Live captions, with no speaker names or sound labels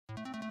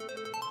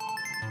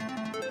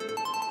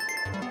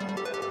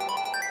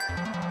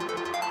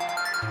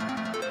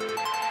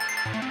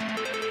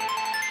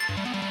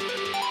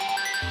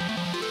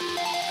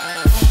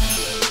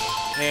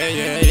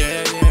yeah, yeah,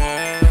 yeah,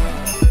 yeah.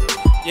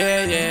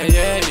 Yeah, yeah,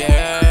 yeah,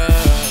 yeah.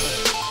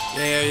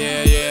 Yeah,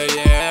 yeah, yeah,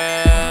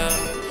 yeah.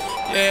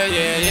 Yeah,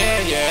 yeah, yeah,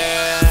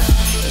 yeah.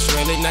 There's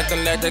really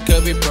nothing left that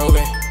could be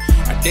proven.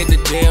 I did the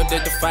deal,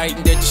 did the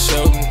fighting, did the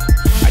shooting.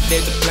 I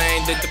did the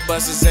plane, did the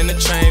buses and the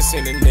trains.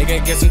 Seen a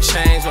nigga get some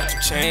change, watch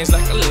him change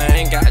like a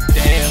lane.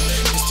 Goddamn,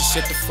 just the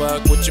shit to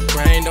fuck with your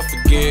brain. Don't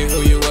forget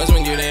who you was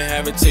when you didn't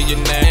have it to your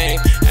name.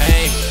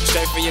 Aim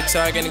straight for your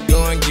target and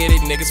go and get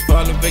it. Niggas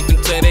falling victim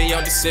to their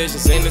own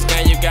decisions. In this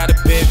game you gotta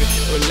pivot.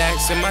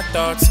 Relax in my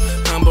thoughts,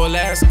 humble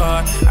as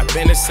art. I've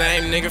been the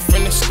same nigga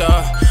from the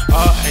start.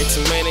 Ain't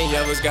too many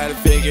of us gotta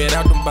figure it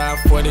out. Don't buy a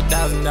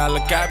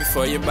 $40,000 car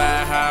before you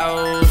buy a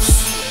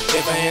house.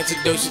 If I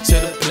introduce you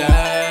to the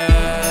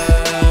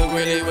plug,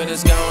 really what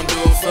it's gon'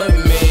 do for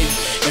me?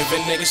 If a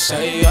nigga show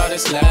you all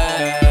this love,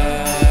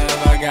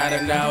 I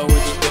gotta know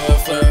what you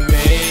doing for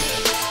me.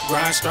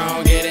 Grind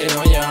strong, get it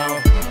on your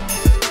own.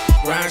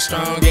 Grind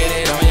strong, get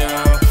it on your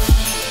own.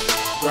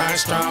 Grind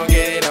strong,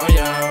 get it on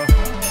your own.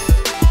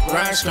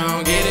 Grind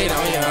strong, get it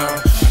on your own.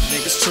 My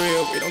niggas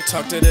trill, we don't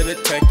talk to the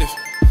detective.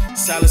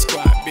 Solid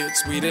squad,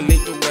 bitch, we the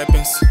lethal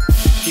weapons.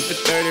 Keep a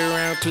 30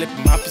 round clip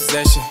in my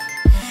possession.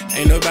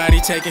 Ain't nobody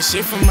taking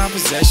shit from my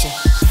possession.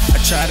 I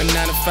tried a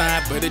 9 to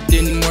 5, but it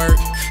didn't work.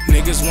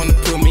 Niggas wanna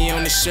put me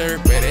on the shirt,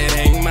 but it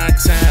ain't my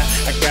time.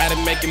 I gotta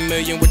make $1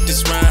 million with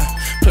this rhyme.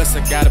 Plus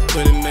I gotta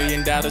put $1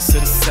 million to the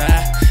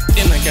side.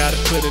 Then I gotta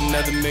put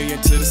another $1 million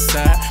to the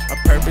side. My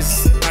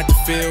purpose is not to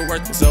feel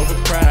worth is over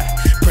pride.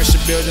 Pressure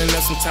building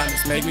up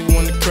sometimes make me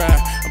wanna cry.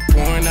 I'm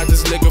pouring out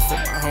this liquor for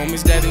my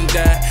homies that done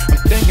died. I'm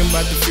thinking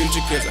about the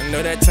future cause I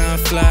know that time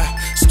fly.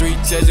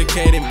 Streets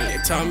educated me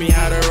and taught me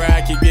how to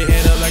ride. Keep your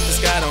head up like the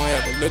sky, don't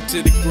ever look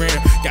to the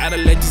ground. Gotta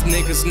let these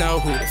niggas know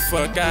who the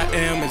fuck I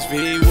am as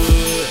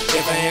V-Wood.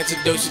 If I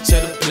introduce you to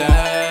the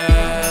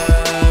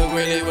plug,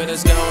 really what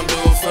it's gon'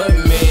 do for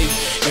me?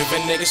 If a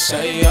nigga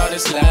show you all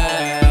this love,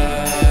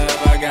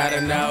 I gotta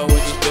know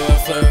what you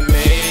doing for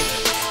me.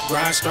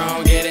 Grind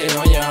strong, get it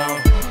on your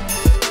own.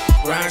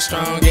 Grind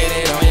strong, get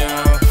it on your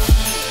own.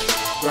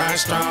 Grind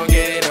strong,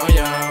 get it on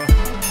your own.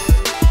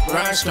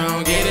 Grind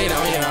strong, get it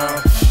on your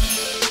own.